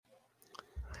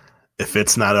if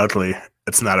it's not ugly,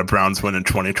 it's not a Browns win in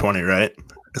 2020, right?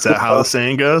 Is that how the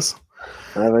saying goes?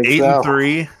 I think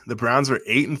 8-3. The Browns are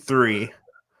 8-3.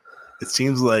 It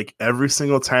seems like every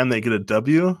single time they get a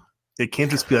W, it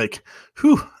can't just be like,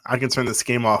 whew, I can turn this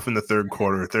game off in the third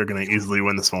quarter. They're going to easily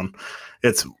win this one.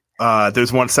 It's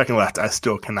there's 1 second left. I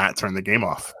still cannot turn the game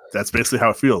off. That's basically how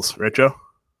it feels, right, Joe?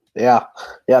 Yeah.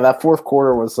 That fourth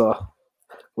quarter was a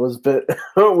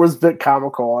bit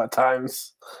comical at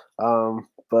times.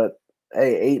 But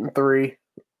hey, 8-3,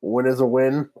 win is a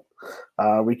win.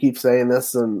 We keep saying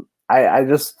this, and I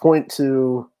just point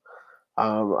to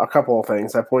a couple of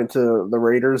things. I point to the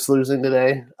Raiders losing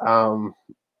today.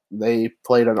 They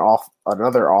played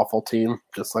another awful team,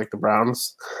 just like the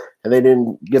Browns, and they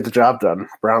didn't get the job done.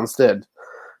 Browns did.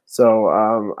 So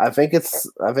I think it's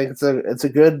a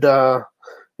good.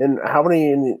 And how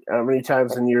many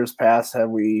times in years past have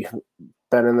we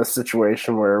been in this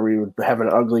situation where we would have an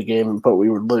ugly game but we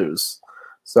would lose?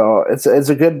 So it's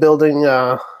a good building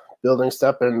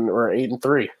step, and we're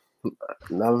 8-3.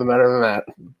 Nothing better than that.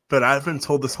 But I've been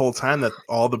told this whole time that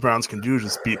all the Browns can do is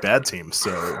just beat bad teams.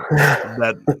 So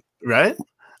that right?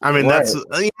 I mean, Right. that's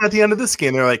at the end of this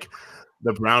game, they're like,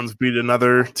 the Browns beat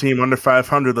another team under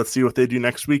 500. Let's see what they do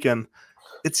next weekend.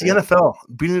 It's the NFL.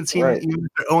 Beating a team even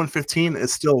if they're 0-15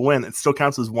 is still a win. It still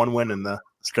counts as one win in the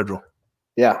schedule.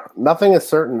 Yeah, nothing is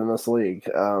certain in this league.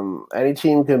 Any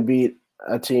team can beat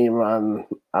a team on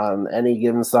any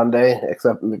given Sunday,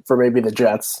 except for maybe the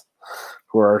Jets,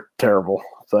 who are terrible.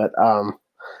 But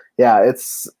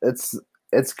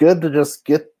it's good to just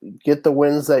get the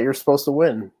wins that you're supposed to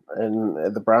win,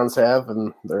 and the Browns have,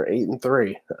 and they're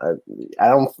 8-3.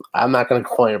 I'm not going to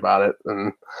complain about it,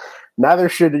 and neither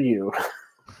should you.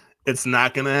 It's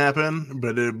not going to happen,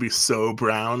 but it'd be so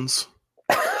Browns.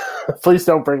 Please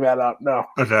don't bring that up. No.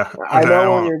 Okay. I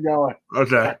know where you're going.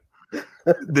 Okay.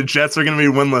 The Jets are going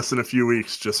to be winless in a few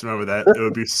weeks. Just remember that. It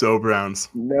would be so Browns.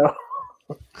 No.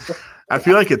 I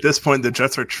feel like at this point, the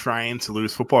Jets are trying to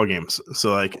lose football games.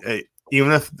 So, like, hey,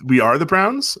 even if we are the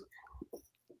Browns,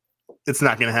 it's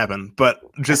not going to happen. But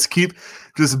just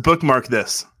bookmark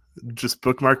this. Just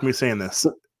bookmark me saying this.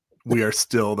 We are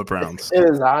still the Browns. It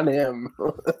is on him.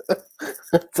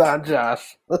 It's on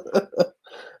Josh.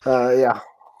 Yeah.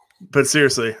 But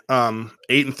seriously,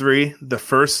 8-3, the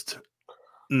first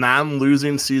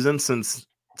non-losing season since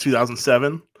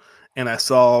 2007. And I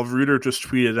saw Reuter just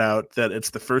tweeted out that it's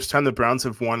the first time the Browns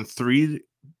have won 3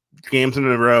 games in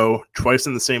a row, twice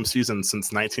in the same season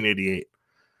since 1988.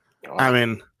 Wow. I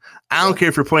mean, I don't care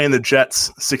if you're playing the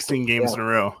Jets 16 games in a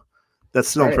row. That's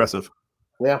still impressive.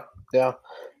 Yeah.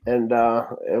 And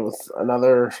it was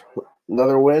another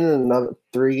win, another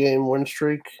 3-game win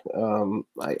streak.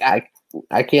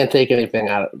 I can't take anything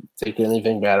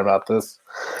bad about this.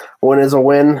 Win is a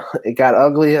win. It got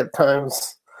ugly at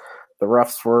times. The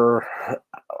refs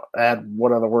had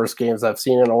one of the worst games I've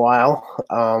seen in a while,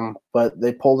 but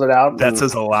they pulled it out. That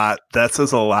says a lot. That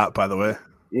says a lot, by the way.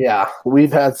 Yeah,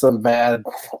 we've had some bad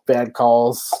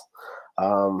calls.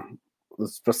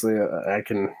 Especially, I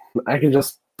can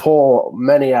just pull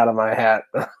many out of my hat,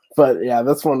 but yeah,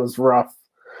 this one was rough.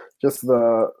 Just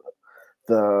the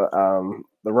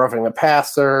roughing the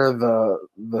passer,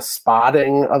 the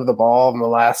spotting of the ball in the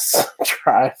last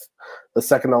drive, the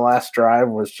second to last drive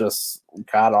was just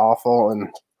god awful, and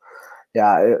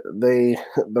yeah, the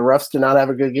refs did not have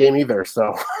a good game either.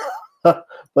 So,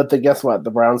 but guess what? The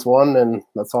Browns won, and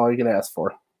that's all you can ask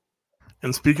for.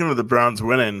 And speaking of the Browns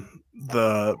winning,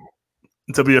 the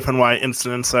WFNY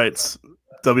Instant Insights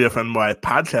WFNY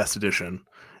Podcast Edition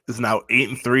is now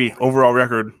 8-3 overall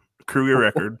record, career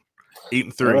record,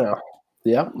 8-3.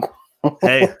 Yeah.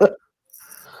 Hey,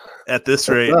 at this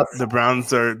rate, the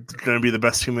Browns are going to be the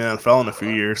best team in the NFL in a few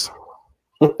years.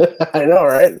 I know,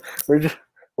 right? We're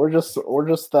just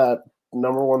that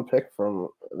number one pick from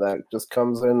that just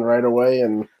comes in right away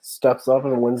and steps up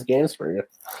and wins games for you.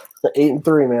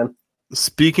 8-3, man.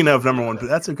 Speaking of number one,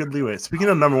 that's a good leeway. Speaking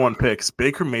of number one picks,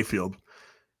 Baker Mayfield,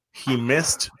 he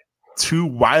missed 2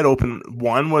 wide open.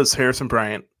 One was Harrison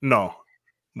Bryant. No,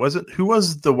 was it? Who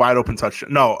was the wide open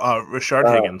touchdown? No,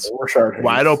 Rashard Higgins.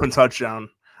 Wide open touchdown.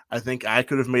 I think I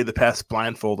could have made the pass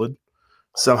blindfolded.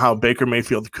 Somehow Baker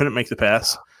Mayfield couldn't make the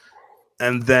pass.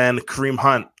 And then Kareem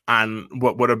Hunt on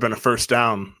what would have been a first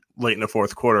down late in the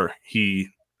fourth quarter. It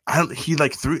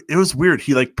was weird.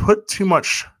 He put too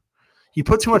much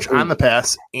on the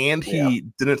pass, and he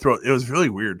didn't throw. It was really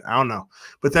weird. I don't know.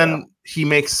 But then he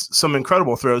makes some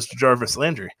incredible throws to Jarvis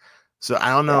Landry. So I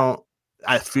don't know.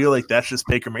 I feel like that's just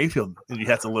Baker Mayfield, and you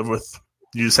just have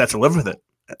to live with it.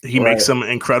 He makes some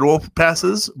incredible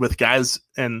passes with guys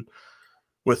and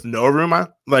with no room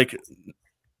on. Like,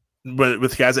 but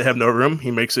with guys that have no room,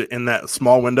 he makes it in that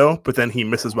small window, but then he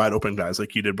misses wide open guys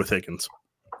like he did with Higgins.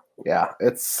 Yeah,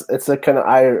 it's a kind of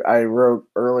I wrote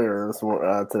earlier this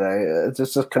today. It's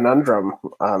just a conundrum.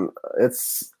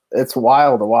 It's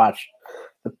wild to watch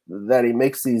that he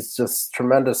makes these just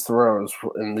tremendous throws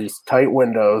in these tight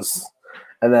windows,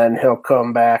 and then he'll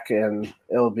come back and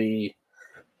he'll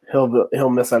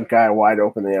miss a guy wide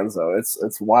open in the end zone.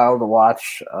 It's wild to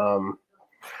watch.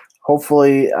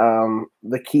 Hopefully,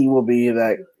 the key will be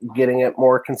that getting it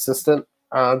more consistent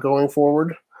going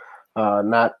forward.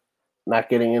 Not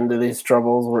getting into these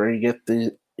troubles where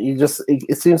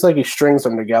it seems like he strings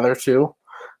them together too.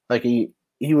 Like he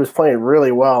was playing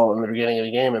really well in the beginning of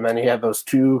the game, and then he had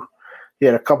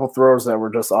a couple throws that were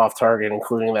just off target,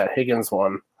 including that Higgins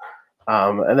one.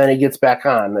 And then he gets back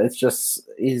on. It's just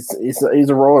he's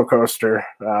a roller coaster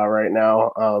right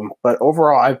now. But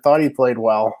overall, I thought he played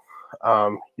well.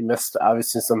 He missed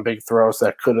obviously some big throws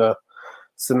that could have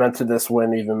cemented this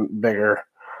win even bigger.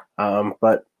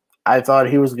 But I thought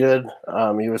he was good.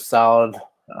 He was solid.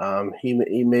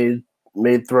 He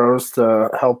made throws to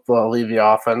help lead the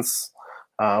offense,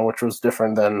 which was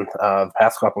different than the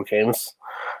past couple games.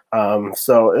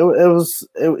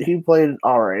 So he played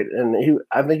all right, and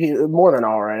I think he more than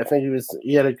all right. I think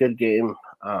he had a good game.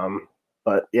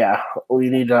 But yeah,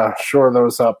 we need to shore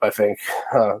those up. I think,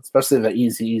 especially the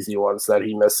easy ones that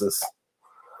he misses.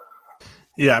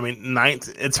 Yeah, I mean,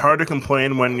 it's hard to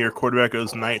complain when your quarterback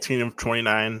goes 19 of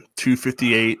 29,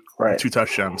 258, right, 2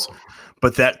 touchdowns.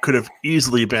 But that could have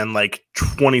easily been like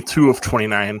 22 of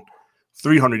 29,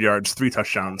 300 yards, 3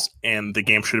 touchdowns, and the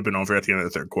game should have been over at the end of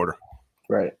the third quarter.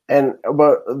 Right.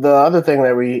 But the other thing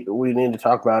that we need to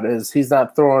talk about is he's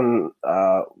not throwing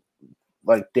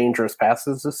like dangerous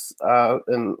passes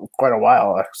in quite a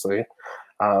while, actually.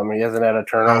 He hasn't had a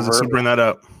turnover. I was just bring that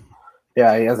up.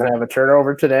 Yeah, he hasn't had a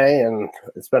turnover today, and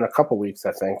it's been a couple weeks,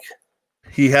 I think.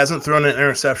 He hasn't thrown an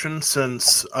interception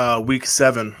since week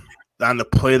 7 on the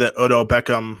play that Odell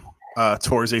Beckham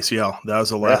tore his ACL. That was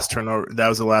the last turnover. That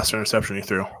was the last interception he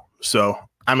threw. So,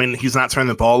 I mean, he's not turning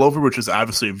the ball over, which is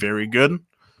obviously very good.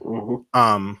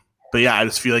 Mm-hmm. But yeah, I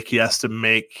just feel like he has to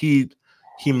make he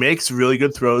makes really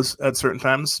good throws at certain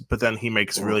times, but then he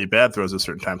makes really bad throws at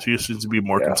certain times. He just needs to be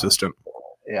more consistent.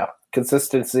 Yeah,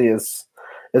 consistency is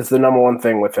the number one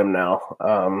thing with him now.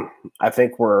 I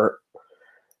think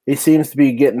he seems to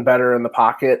be getting better in the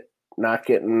pocket, not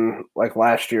getting like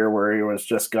last year where he was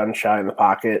just gun shy in the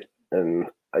pocket, and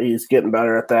he's getting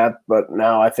better at that. But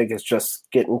now I think it's just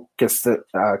getting consistent,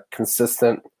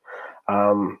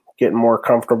 getting more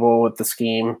comfortable with the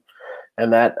scheme,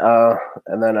 and then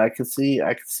I could see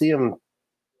him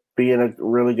being a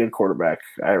really good quarterback.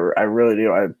 I really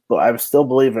do. I still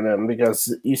believe in him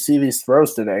because you see these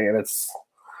throws today, and it's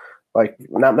like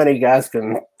not many guys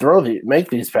can make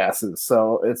these passes.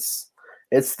 So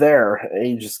it's there.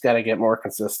 You just got to get more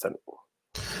consistent.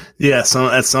 Yeah. So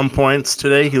at some points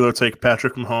today, he looks like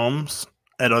Patrick Mahomes.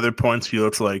 At other points, he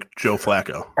looks like Joe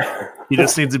Flacco. He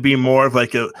just needs to be more of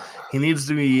he needs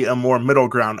to be a more middle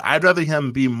ground. I'd rather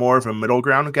him be more of a middle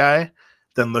ground guy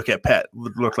than look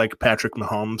like Patrick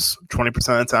Mahomes 20% of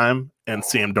the time and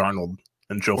Sam Darnold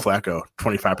and Joe Flacco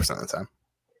 25% of the time.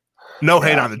 No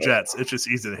hate on the Jets. It's just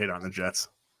easy to hate on the Jets.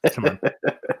 Come on.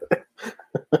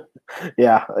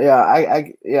 Yeah.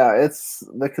 It's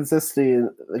the consistency.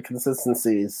 The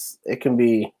consistencies.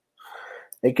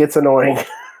 It gets annoying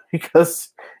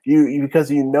because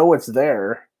you know it's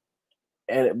there,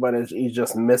 but he's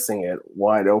just missing it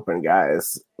wide open,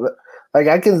 guys. Like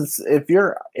if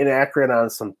you're inaccurate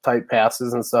on some tight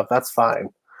passes and stuff, that's fine.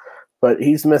 But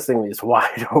he's missing these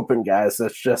wide open guys.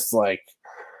 That's just like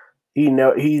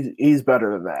he's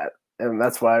better than that, and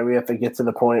that's why we have to get to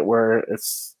the point where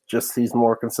it's just he's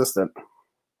more consistent.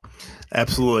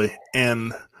 Absolutely,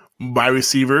 and wide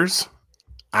receivers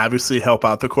obviously help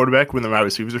out the quarterback when the wide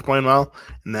receivers are playing well,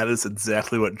 and that is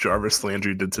exactly what Jarvis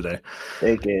Landry did today.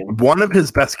 Big game. One of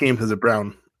his best games as a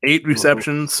Brown. 8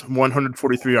 receptions,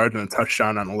 143 yards, and a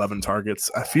touchdown on 11 targets.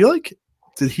 I feel like,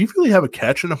 did he really have a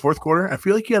catch in the fourth quarter? I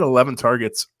feel like he had 11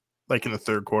 targets like in the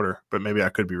third quarter, but maybe I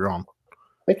could be wrong.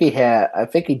 I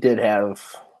think he did have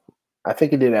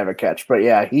a catch, but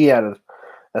yeah, he had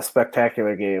a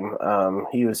spectacular game.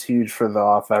 He was huge for the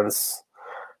offense.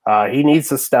 He needs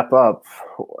to step up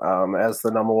as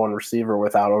the number one receiver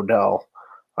without Odell,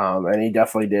 and he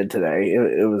definitely did today.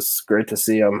 It was great to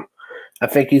see him. I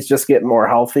think he's just getting more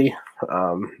healthy.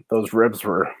 Those ribs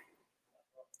were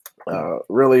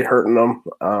really hurting him,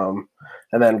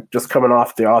 and then just coming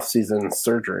off the offseason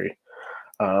surgery.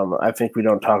 I think we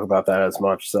don't talk about that as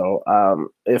much. So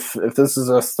if this is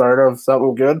a start of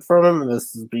something good from him,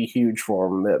 this would be huge for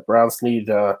him. The Browns need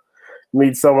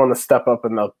need someone to step up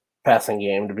in the passing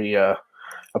game to be a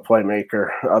playmaker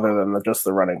other than just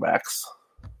the running backs.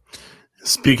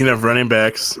 Speaking of running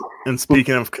backs and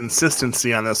speaking of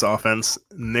consistency on this offense,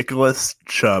 Nicholas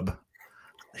Chubb.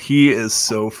 He is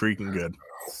so freaking good.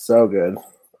 So good.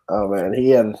 Oh man, he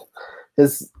had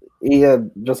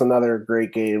just another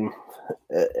great game.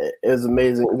 It was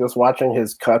amazing. Just watching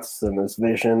his cuts and his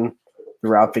vision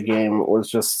throughout the game was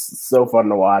just so fun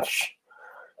to watch.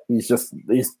 He's just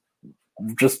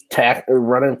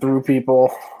running through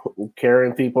people,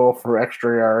 carrying people for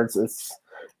extra yards. It's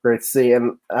great to see.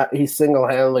 And he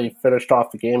single-handedly finished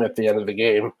off the game at the end of the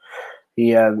game. He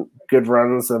had good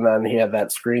runs, and then he had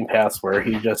that screen pass where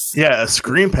he just... Yeah, a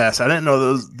screen pass. I didn't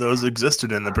know those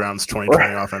existed in the Browns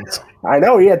 2020 offense. I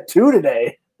know. He had 2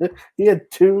 today. He had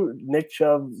 2 Nick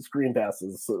Chubb screen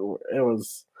passes. So it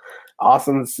was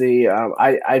awesome to see.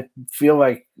 I feel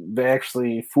like they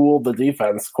actually fooled the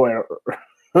defense quite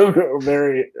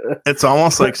very. It's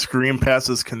almost like screen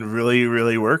passes can really,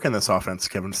 really work in this offense,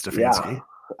 Kevin Stefanski.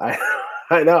 Yeah,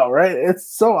 I know, right?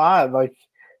 It's so odd. Like,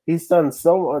 he's done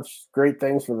so much great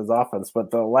things for this offense, but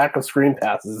the lack of screen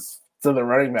passes to the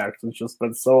running backs has just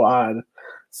been so odd.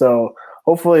 So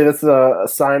hopefully this is a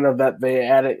sign of that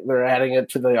they're adding it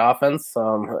to the offense,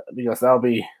 because that'll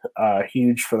be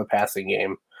huge for the passing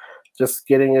game. Just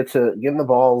getting the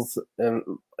balls in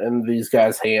these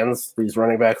guys' hands, these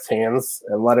running backs' hands,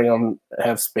 and letting them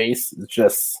have space is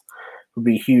just would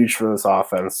be huge for this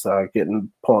offense.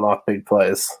 Pulling off big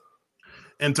plays.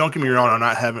 And don't get me wrong, I'm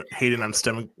not hating on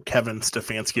Kevin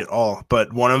Stefanski at all.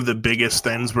 But one of the biggest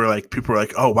things where like people were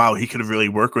like, "Oh wow, he could have really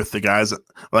worked with the guys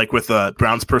like with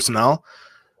Browns personnel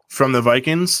from the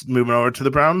Vikings moving over to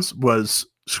the Browns was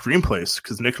screenplays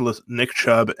because Nick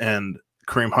Chubb and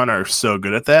Kareem Hunt are so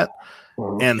good at that."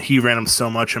 Mm-hmm. And he ran him so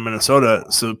much in Minnesota,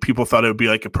 so people thought it would be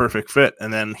like a perfect fit.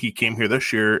 And then he came here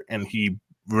this year, and he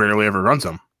rarely ever runs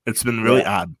them. It's been really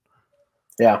odd.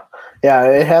 Yeah,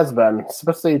 it has been,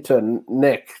 especially to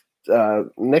Nick.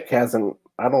 Nick hasn't.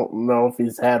 I don't know if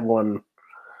he's had one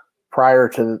prior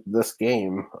to this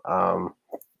game.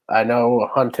 I know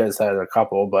Hunt has had a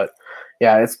couple, but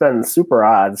yeah, it's been super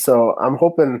odd. So I'm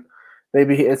hoping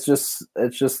maybe it's just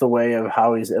the way of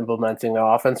how he's implementing the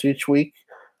offense each week.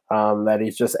 That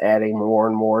he's just adding more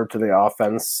and more to the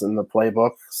offense in the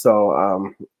playbook.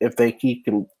 So if they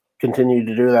continue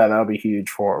to do that, that'll be huge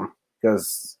for him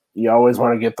because you always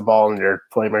want to get the ball in your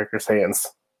playmakers' hands.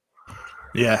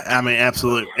 Yeah, I mean,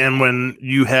 absolutely. And when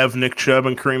you have Nick Chubb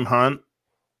and Kareem Hunt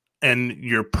and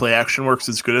your play action works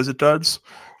as good as it does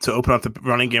to open up the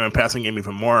running game and passing game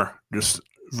even more, just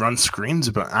run screens.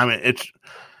 But I mean,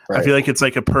 I feel like it's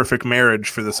like a perfect marriage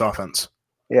for this offense.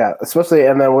 Yeah, especially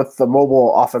and then with the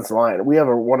mobile offensive line, we have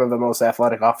one of the most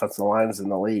athletic offensive lines in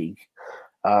the league,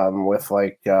 with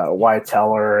like Wyatt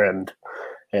Teller and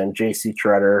J.C.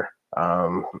 Treader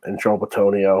and Joel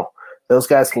Bitonio. Those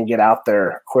guys can get out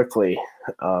there quickly,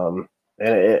 and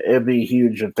it'd be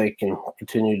huge if they can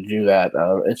continue to do that.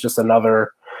 It's just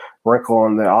another wrinkle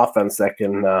in the offense that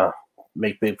can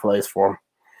make big plays for them.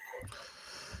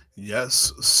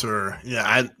 Yes, sir.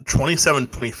 Yeah,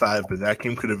 27-25, but that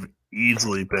game could have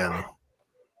easily been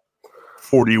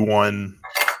 41-18.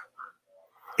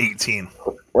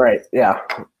 Right, yeah.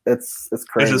 It's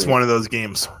crazy. It's just one of those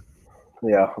games.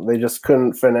 Yeah, they just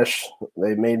couldn't finish.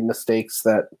 They made mistakes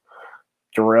that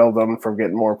derailed them from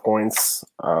getting more points.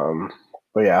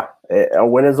 But yeah, a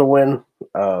win is a win.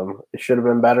 It should have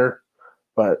been better,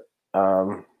 but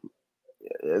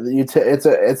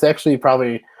it's actually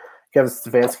probably Kevin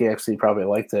Stefanski actually probably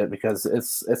liked it because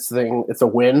it's a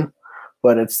win,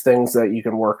 but it's things that you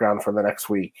can work on for the next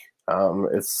week.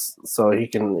 It's so he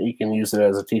can use it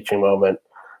as a teaching moment,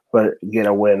 but get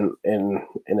a win in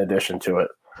addition to it.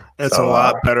 It's a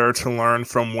lot better to learn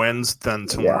from wins than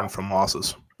to learn from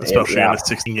losses, especially in a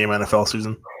 16-game NFL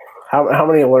season. How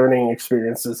many learning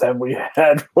experiences have we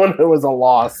had when it was a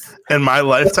loss? In my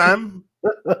lifetime,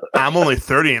 I'm only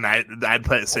 30, and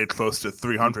I'd say close to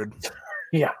 300.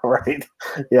 Yeah, right.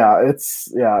 Yeah, it's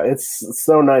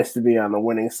so nice to be on the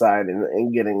winning side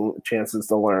and getting chances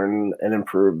to learn and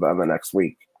improve on the next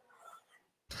week.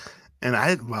 And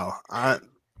I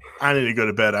need to go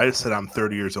to bed. I just said I'm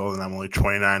 30 years old and I'm only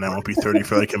 29. I won't be 30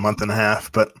 for like a month and a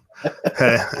half, but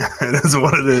hey, it is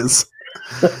what it is.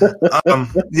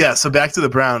 Yeah, so back to the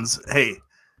Browns. Hey,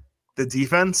 the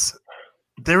defense,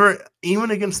 they were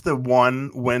even against the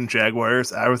 1-win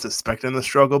Jaguars. I was expecting the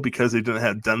struggle because they didn't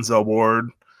have Denzel Ward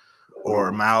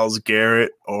or Myles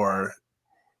Garrett their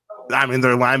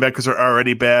linebackers are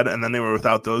already bad, and then they were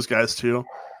without those guys too.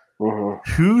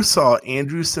 Mm-hmm. Who saw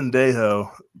Andrew Sendejo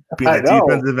be the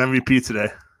defensive MVP today?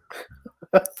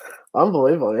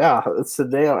 Unbelievable. Yeah.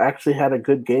 They actually had a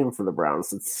good game for the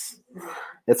Browns.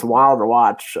 It's wild to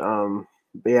watch.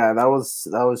 But yeah, that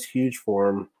was huge for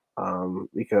him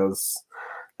because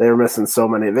they were missing so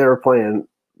many. They were playing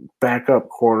backup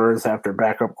corners after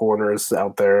backup corners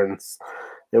out there, and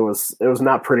it was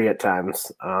not pretty at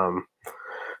times.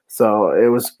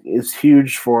 So it's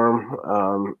huge for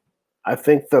him. I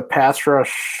think the pass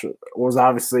rush was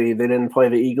obviously they didn't play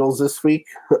the Eagles this week,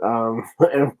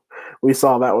 and we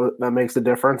saw that makes a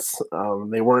difference.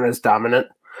 They weren't as dominant,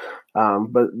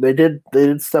 but they did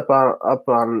step up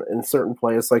on in certain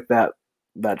plays like that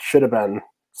should have been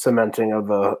cementing of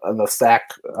the sack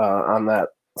on that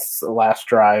last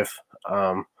drive.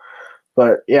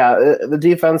 But yeah, the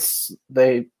defense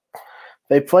they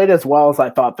played as well as I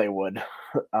thought they would.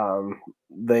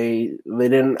 They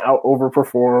didn't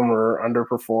overperform or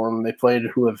underperform. They played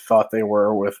who had thought they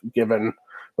were with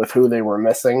who they were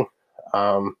missing.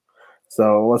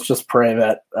 So let's just pray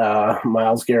that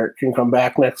Myles Garrett can come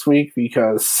back next week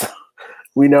because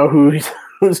we know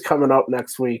who's coming up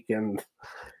next week, and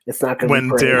it's not going to be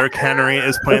when Derrick Henry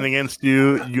is playing against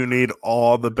you. You need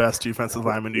all the best defensive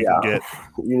linemen you can get.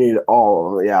 You need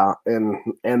all,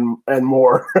 and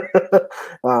more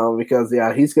because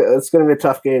it's going to be a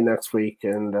tough game next week,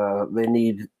 and they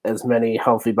need as many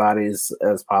healthy bodies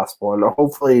as possible, and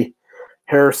hopefully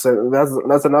Harrison.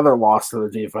 That's another loss to the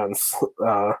defense.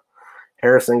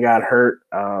 Harrison got hurt,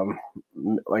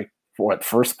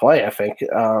 first play, I think.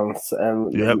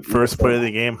 First play of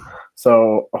the game.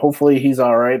 So hopefully he's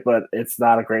all right, but it's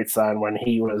not a great sign when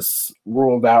he was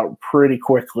ruled out pretty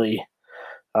quickly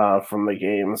from the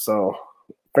game. So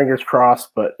fingers crossed,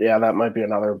 but yeah, that might be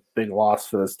another big loss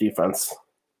for this defense.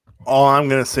 All I'm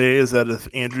going to say is that if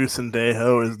Andrew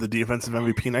Sendejo is the defensive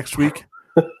MVP next week,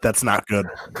 that's not good.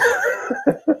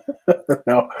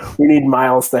 No, we need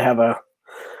Myles to have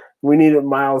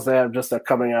just a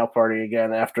coming out party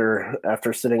again after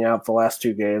sitting out the last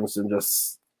two games, and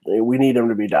we need him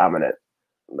to be dominant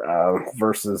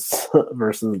versus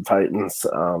the Titans.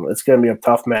 It's going to be a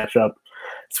tough matchup.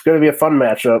 It's going to be a fun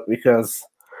matchup because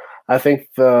I think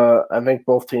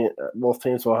both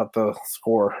teams will have to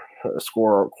score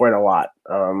quite a lot.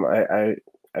 I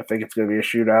think it's going to be a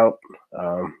shootout,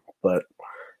 but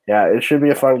yeah, it should be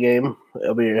a fun game.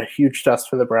 It'll be a huge test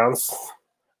for the Browns.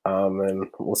 And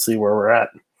we'll see where we're at.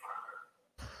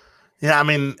 Yeah, I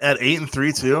mean, at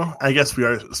 8-3 too. I guess we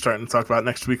are starting to talk about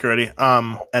next week already.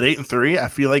 At 8-3, I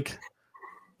feel like,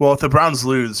 well, if the Browns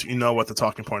lose, you know what the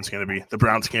talking point's going to be. The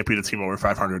Browns can't beat a team over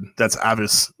 500. That's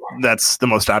obvious. That's the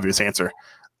most obvious answer.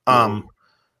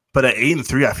 But at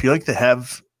 8-3, I feel like they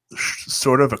have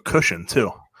sort of a cushion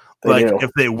too. They do.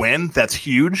 If they win, that's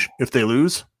huge. If they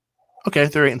lose, okay,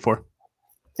 they're 8-4.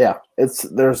 Yeah,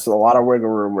 there's a lot of wiggle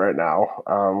room right now,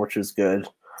 which is good.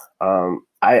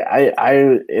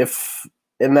 If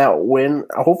in that win,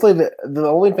 hopefully the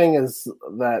only thing is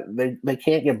that they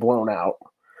can't get blown out.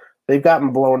 They've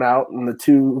gotten blown out in the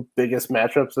two biggest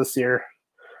matchups this year,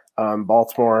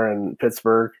 Baltimore and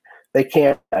Pittsburgh. They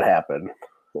can't let that happen.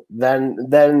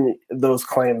 Then those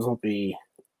claims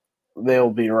they'll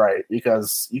be right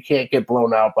because you can't get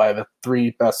blown out by the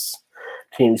three best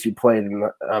teams you played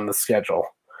on the schedule.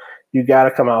 You got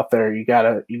to come out there. You got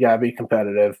to be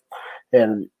competitive.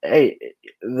 And hey,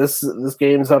 this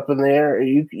game's up in the air.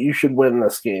 You should win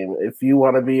this game if you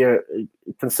want to be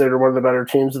considered one of the better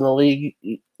teams in the league.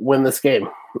 Win this game,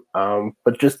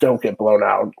 but just don't get blown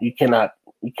out. You can't have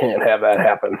that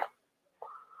happen.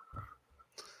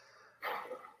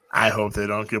 I hope they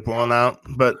don't get blown out,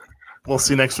 but we'll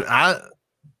see next week.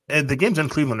 The game's in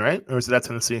Cleveland, right, or is it at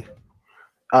Tennessee?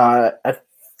 I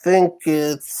think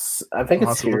it's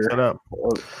here. Look that up.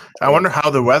 I wonder how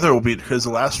the weather will be because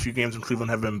the last few games in Cleveland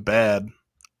have been bad.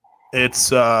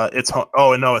 It's at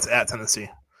Tennessee.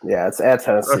 Yeah, it's at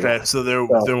Tennessee. Okay, so there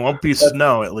won't be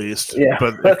snow at least. Yeah,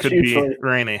 but it could be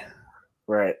rainy.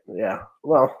 Right. Yeah.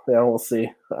 Well, yeah, we'll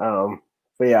see. But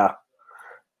yeah,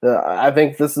 I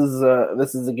think this is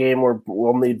a game where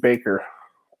we'll need Baker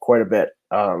quite a bit.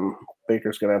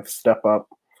 Baker's going to have to step up,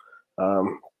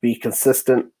 be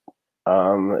consistent.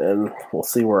 And we'll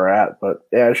see where we're at. But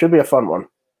yeah, it should be a fun one.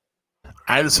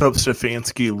 I just hope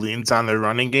Stefanski leans on their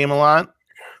running game a lot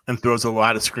and throws a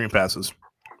lot of screen passes.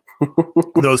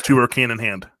 Those two are hand in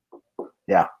hand.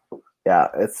 Yeah,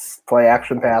 it's play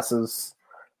action passes.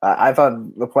 I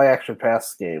thought the play action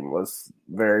pass game was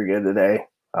very good today.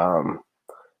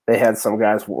 They had some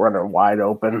guys running wide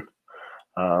open,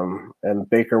 and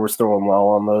Baker was throwing well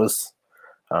on those.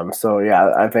 So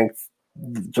yeah, I think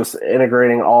just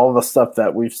integrating all the stuff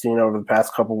that we've seen over the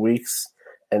past couple weeks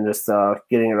and just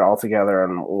getting it all together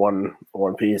in one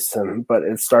piece. But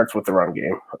it starts with the run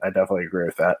game. I definitely agree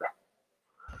with that.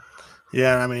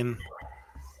 Yeah, I mean,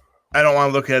 I don't want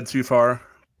to look ahead too far,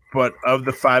 but of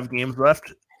the 5 games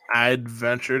left, I'd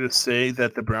venture to say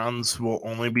that the Browns will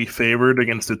only be favored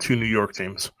against the 2 New York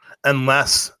teams,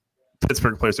 unless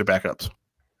Pittsburgh plays their backups.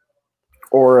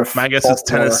 Or if my guess is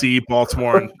Tennessee,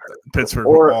 Baltimore, and Pittsburgh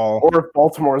or if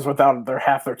Baltimore's without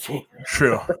half their team.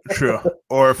 True.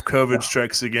 Or if COVID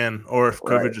strikes again, or if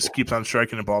COVID just keeps on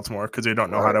striking in Baltimore because they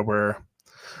don't know how to wear.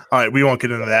 All right, we won't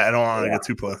get into that. I don't want to get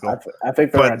too political. I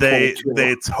think but they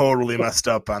totally messed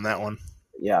up on that one.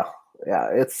 Yeah.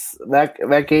 It's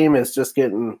that game is just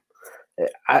getting.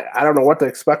 I don't know what to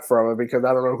expect from it because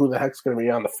I don't know who the heck's going to be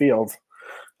on the field.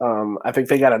 I think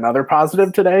they got another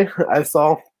positive today. I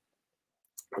saw.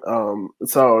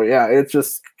 So yeah, it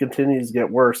just continues to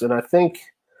get worse, and I think,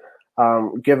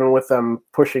 given with them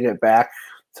pushing it back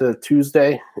to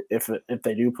Tuesday, if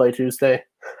they do play Tuesday,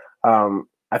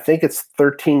 I think it's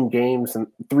 13 games and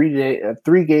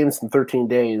 3 games in 13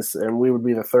 days, and we would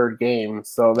be the 3rd game.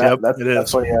 So that's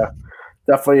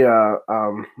definitely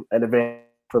an advantage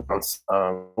for us.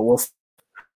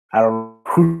 I don't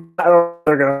know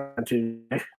they're going to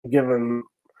given.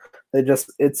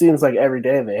 It seems like every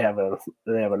day they have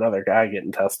another guy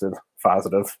getting tested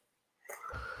positive.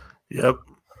 Yep.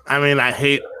 I mean,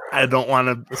 I don't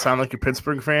want to sound like a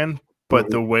Pittsburgh fan, but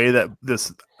the way that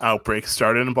this outbreak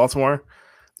started in Baltimore,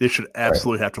 they should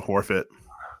absolutely have to forfeit.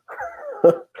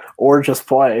 Or just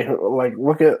play. Like,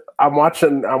 I'm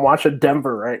watching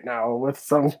Denver right now with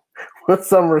some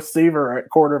receiver at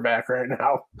quarterback right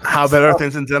now. How bad are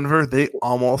things in Denver? They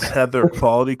almost had their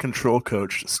quality control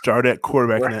coach start at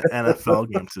quarterback in an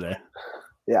NFL game today.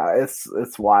 Yeah,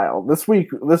 it's wild. This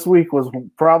week was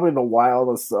probably the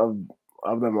wildest of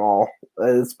them all.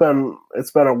 It's been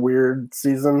a weird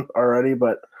season already,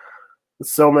 but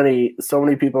so many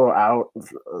people out.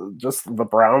 Just the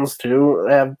Browns too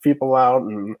have people out,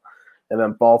 and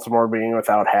then Baltimore being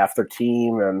without half their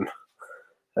team, and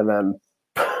then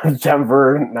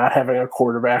Denver not having a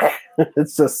quarterback.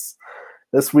 It's just,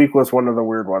 this week was one of the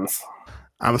weird ones.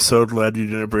 I'm so glad you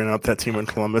didn't bring up that team in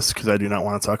Columbus because I do not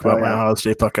want to talk about my Ohio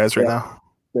State Buckeyes right now.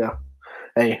 Yeah.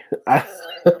 Hey,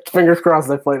 fingers crossed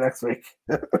they play next week.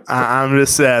 I'm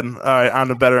just sad. All right, on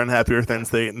to better and happier things.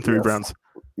 They 8-3 Browns.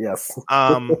 Yes.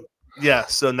 Yeah.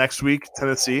 So next week,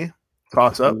 Tennessee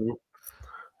toss up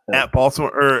at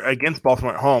Baltimore or against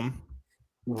Baltimore at home.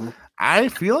 Mm-hmm. I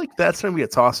feel like that's going to be a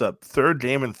toss up. 3rd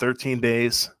game in 13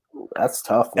 days. That's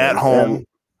tough. At home.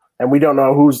 And we don't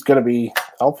know who's going to be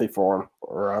healthy for him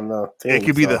or on the team. It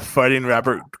could be the fighting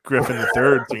Robert Griffin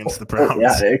III against the Browns.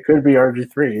 Yeah, it could be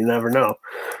RG3. You never know.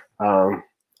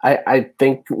 I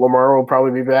think Lamar will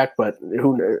probably be back, but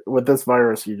with this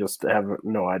virus, you just have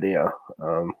no idea.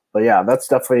 But yeah, that's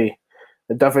definitely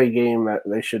a game that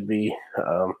they should be.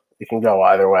 It can go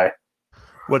either way.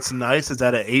 What's nice is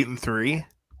that at 8-3,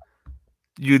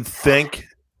 you'd think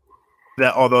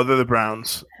that although they're the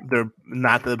Browns, they're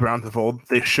not the Browns of old.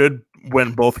 They should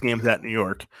win both games at New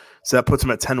York, so that puts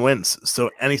them at 10 wins.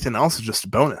 So anything else is just a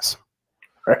bonus.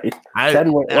 Right. I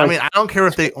mean, I don't care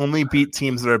if they only beat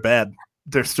teams that are bad.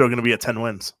 They're still going to be at 10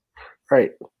 wins.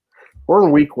 Right. We're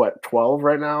in week 12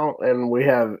 right now, and we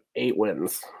have 8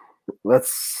 wins.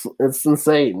 It's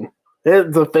insane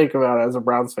to think about as a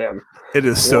Browns fan. It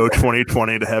is so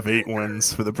 2020 to have 8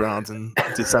 wins for the Browns in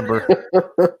December.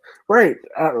 Right.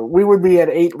 We would be at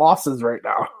 8 losses right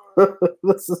now.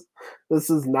 This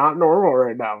is not normal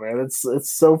right now, man.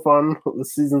 It's so fun. The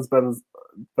season's been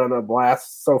a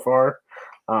blast so far.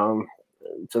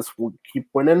 Just we'll keep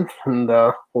winning, and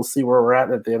we'll see where we're at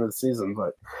the end of the season.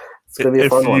 But it's gonna be a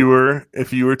fun one.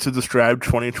 If you were to describe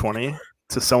 2020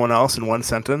 to someone else in one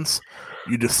sentence,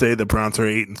 you just say the Browns are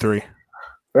 8-3.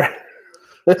 Right.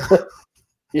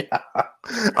 Yeah.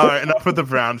 All right, enough with the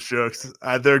Browns jokes.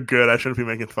 They're good. I shouldn't be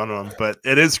making fun of them, but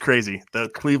it is crazy. The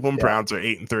Cleveland Browns are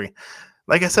 8-3.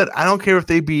 Like I said, I don't care if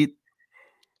they beat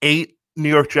 8 New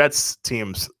York Jets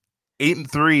teams.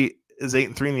 8-3 is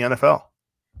 8-3 in the NFL.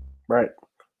 Right.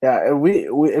 Yeah. And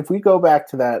if we go back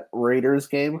to that Raiders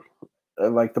game,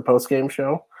 like the post game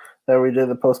show that we did,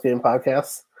 the post game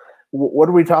podcast, what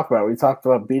did we talk about? We talked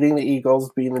about beating the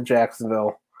Eagles, beating the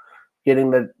Jacksonville,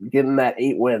 getting that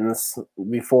 8 wins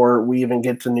before we even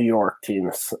get to New York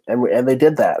teams, and they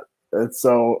did that. And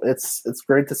so it's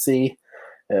great to see,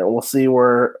 and we'll see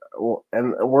we're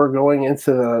going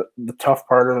into the tough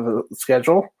part of the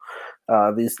schedule,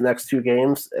 these next 2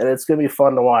 games, and it's going to be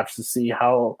fun to watch to see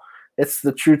how it's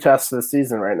the true test of the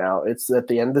season right now. It's at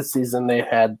the end of the season. They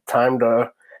had time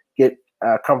to get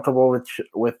comfortable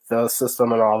with the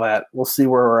system and all that. We'll see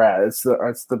where we're at. It's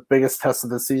the biggest test of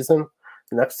the season,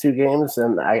 the next 2 games,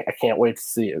 and I can't wait to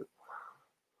see it.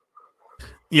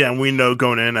 Yeah, and we know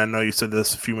going in, I know you said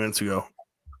this a few minutes ago,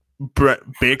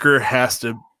 Baker has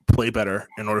to play better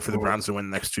in order for the Browns to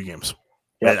win the next 2 games.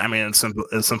 Yep. I mean, it's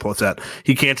simple as that.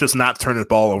 He can't just not turn the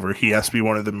ball over. He has to be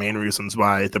one of the main reasons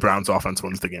why the Browns offense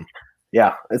wins the game.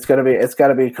 Yeah, it's got to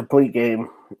be a complete game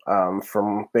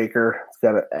from Baker.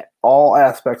 All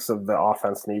aspects of the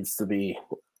offense needs to be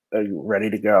ready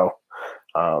to go.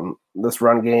 This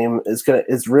run game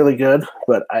is really good,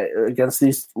 but against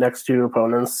these next 2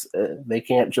 opponents, they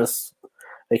can't just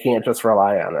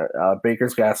rely on it.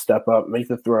 Baker's got to step up, make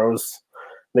the throws,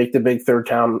 make the big third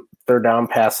down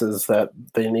passes that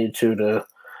they need to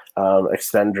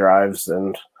extend drives,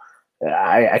 and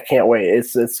I can't wait.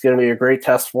 It's going to be a great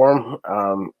test for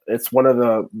him. It's one of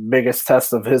the biggest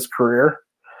tests of his career.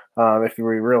 If we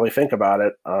really think about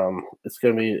it, it's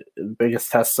going to be the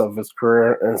biggest test of his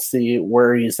career and see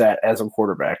where he's at as a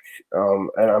quarterback.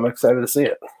 And I'm excited to see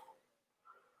it.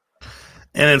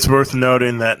 And it's worth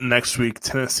noting that next week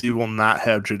Tennessee will not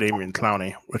have Jadeveon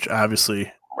Clowney, which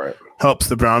obviously helps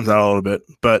the Browns out a little bit.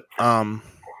 But I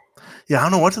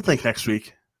don't know what to think next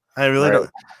week. I really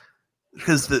don't.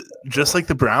 Because just like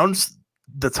the Browns,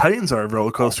 the Titans are a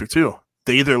roller coaster too.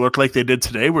 They either look like they did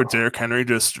today, where Derrick Henry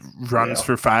just runs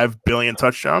for 5 billion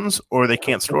touchdowns, or they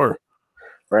can't score.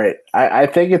 Right. I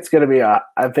think it's going to be a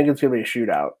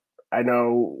shootout. I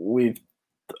know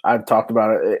I've talked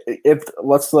about it.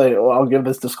 I'll give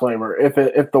this disclaimer: if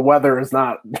the weather is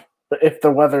not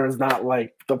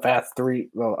like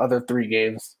the other 3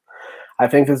 games, I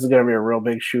think this is going to be a real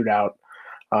big shootout.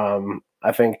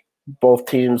 I think both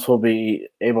teams will be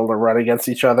able to run against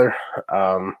each other.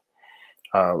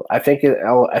 I think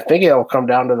it'll come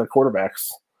down to the quarterbacks.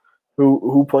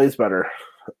 Who plays better,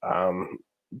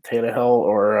 Tannehill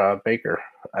or Baker?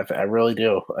 I really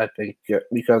do. I think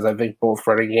because I think both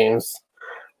running games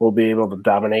will be able to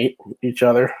dominate each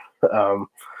other.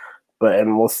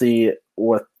 And we'll see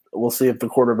if the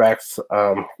quarterbacks,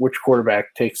 which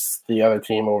quarterback takes the other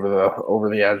team over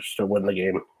the edge to win the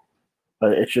game.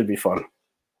 But it should be fun.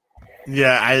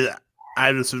 Yeah,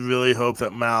 I just really hope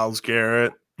that Myles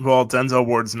Garrett. Well, Denzel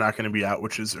Ward's not going to be out,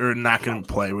 not going to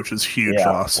play, which is huge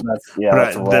loss.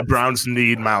 The Browns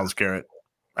need Myles Garrett.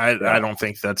 I don't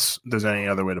think there's any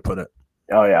other way to put it.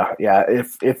 Oh yeah.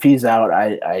 If he's out,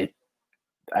 I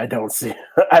don't see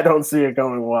it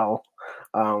going well.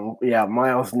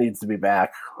 Myles needs to be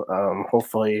back.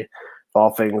 Hopefully, if all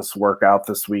things work out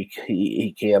this week,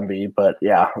 he can be. But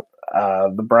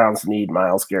the Browns need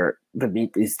Myles Garrett to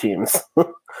beat these teams.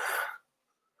 All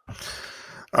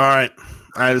right.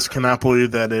 I just cannot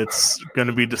believe that it's going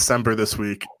to be December this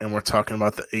week, and we're talking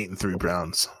about the 8-3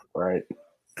 Browns. Right.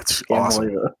 It's awesome.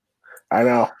 Believe it. I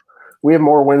know. We have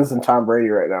more wins than Tom Brady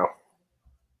right now.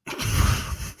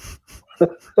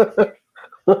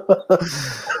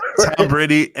 Tom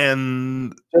Brady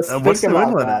and what's New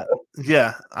England at?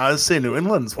 Yeah, I would say New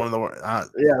England's one of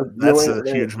the that's a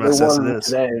huge mess as it is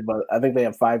today, but I think they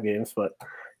have 5 games. But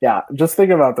just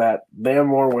think about that. They have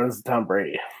more wins than Tom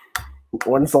Brady.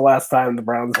 When's the last time the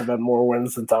Browns have had more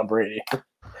wins than Tom Brady?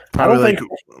 Probably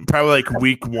like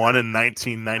week 1 in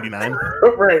 1999.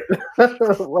 Right.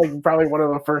 Like probably one of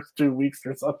the first 2 weeks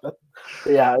or something.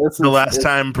 Yeah. The last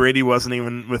time Brady wasn't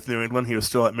even with New England, he was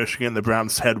still at Michigan. The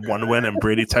Browns had 1 win, and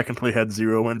Brady technically had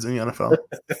 0 wins in the NFL.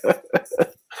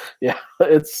 Yeah,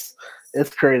 it's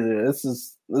crazy. This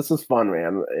is fun,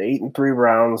 man. 8-3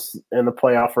 Browns in the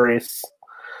playoff race.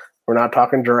 We're not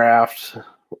talking draft.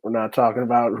 We're not talking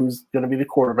about who's going to be the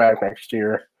quarterback next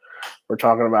year. We're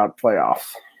talking about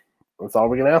playoffs. That's all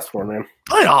we can ask for, man.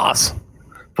 Playoffs.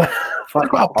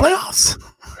 Playoffs.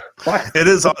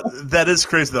 That is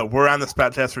crazy, though. We're on this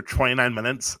podcast for 29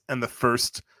 minutes, and the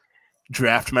first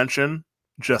draft mention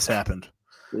just happened.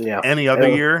 Yeah. Any other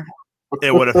year,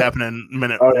 it would have happened in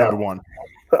minute number 1.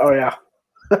 Oh, yeah.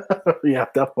 Yeah,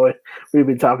 definitely. We've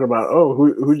been talking about,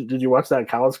 who did you watch that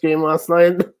college game last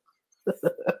night?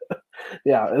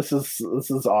 Yeah, this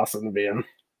is awesome to be in.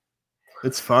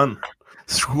 It's fun.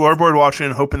 Scoreboard watching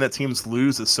and hoping that teams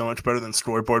lose is so much better than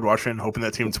scoreboard watching and hoping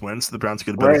that teams win so the Browns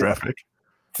get a better draft pick.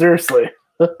 Seriously.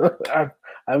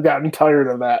 I've gotten tired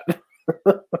of that.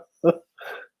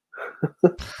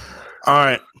 All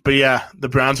right. But the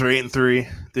Browns are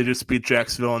 8-3. They just beat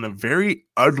Jacksonville in a very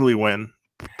ugly win,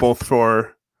 both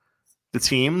for the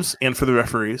teams and for the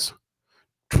referees.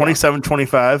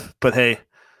 27-25, but hey,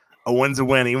 a win's a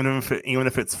win, even if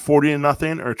it's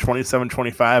 40-0 or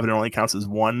 27-25, it only counts as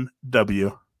 1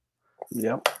 W.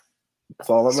 Yep. That's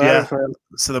all that matters, man.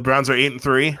 So the Browns are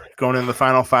 8-3 going in the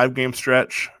final 5-game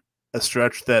stretch, a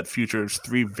stretch that features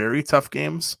 3 very tough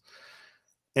games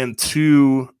and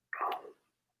 2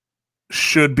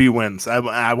 should be wins.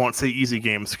 I won't say easy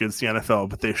games against the NFL,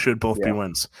 but they should both be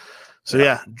wins.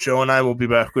 So Joe and I will be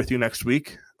back with you next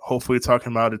week, hopefully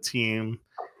talking about a team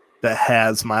that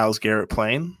has Myles Garrett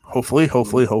playing. Hopefully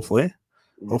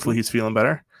he's feeling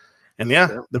better. And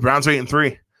the Browns are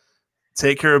 8-3.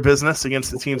 Take care of business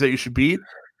against the teams that you should beat,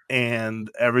 and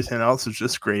everything else is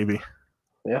just gravy.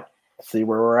 Yeah. See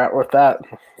where we're at with that.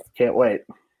 Can't wait.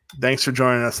 Thanks for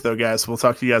joining us, though, guys. We'll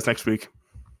talk to you guys next week.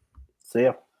 See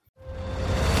ya.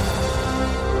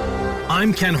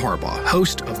 I'm Ken Harbaugh,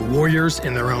 host of Warriors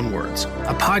in Their Own Words,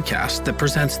 a podcast that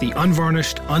presents the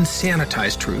unvarnished,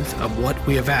 unsanitized truth of what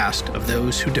we have asked of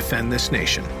those who defend this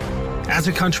nation. As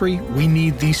a country, we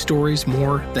need these stories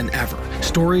more than ever.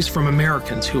 Stories from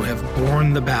Americans who have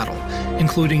borne the battle,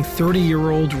 including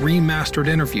 30-year-old remastered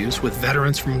interviews with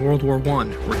veterans from World War I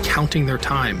recounting their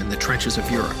time in the trenches of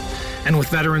Europe, and with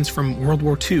veterans from World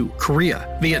War II,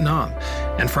 Korea, Vietnam,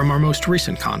 and from our most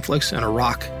recent conflicts in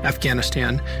Iraq,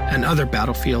 Afghanistan, and other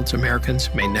battlefields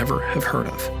Americans may never have heard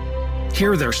of.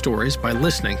 Hear their stories by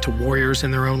listening to Warriors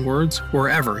in Their Own Words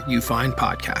wherever you find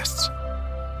podcasts.